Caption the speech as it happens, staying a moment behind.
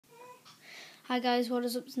Hi guys, what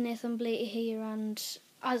is up? It's Nathan Blakey here, and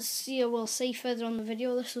as you will see further on the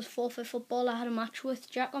video, this was Forfeit football. I had a match with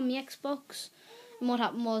Jack on my Xbox, and what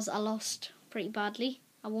happened was I lost pretty badly.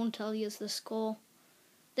 I won't tell you the score.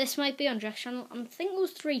 This might be on Jack's channel. I think it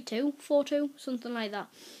was 3-2, 4-2, something like that.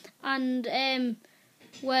 And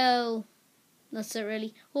well, that's it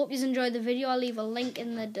really. Hope you enjoyed the video. I'll leave a link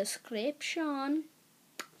in the description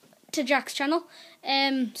to Jack's channel.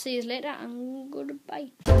 See you later and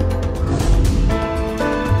goodbye.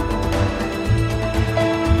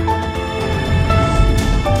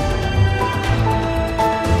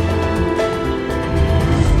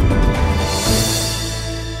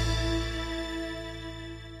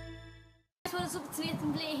 What's up, it's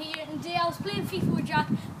Nathan Blakey here, and today I was playing FIFA with Jack,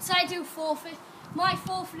 decided to forfeit. My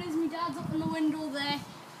forfeit is my dad's up in the window there,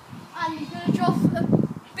 and he's going to drop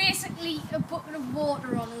basically a bucket of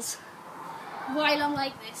water on us while I'm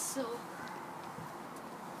like this, so...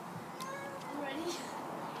 Ready?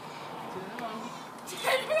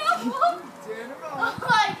 Turn around, Mum! Turn around! Oh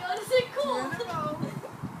my god, is it cold? Turn around!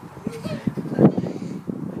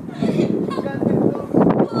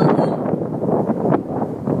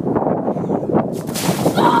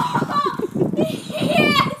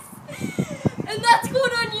 Yes! And that's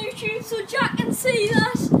going on YouTube so Jack can see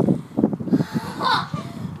that.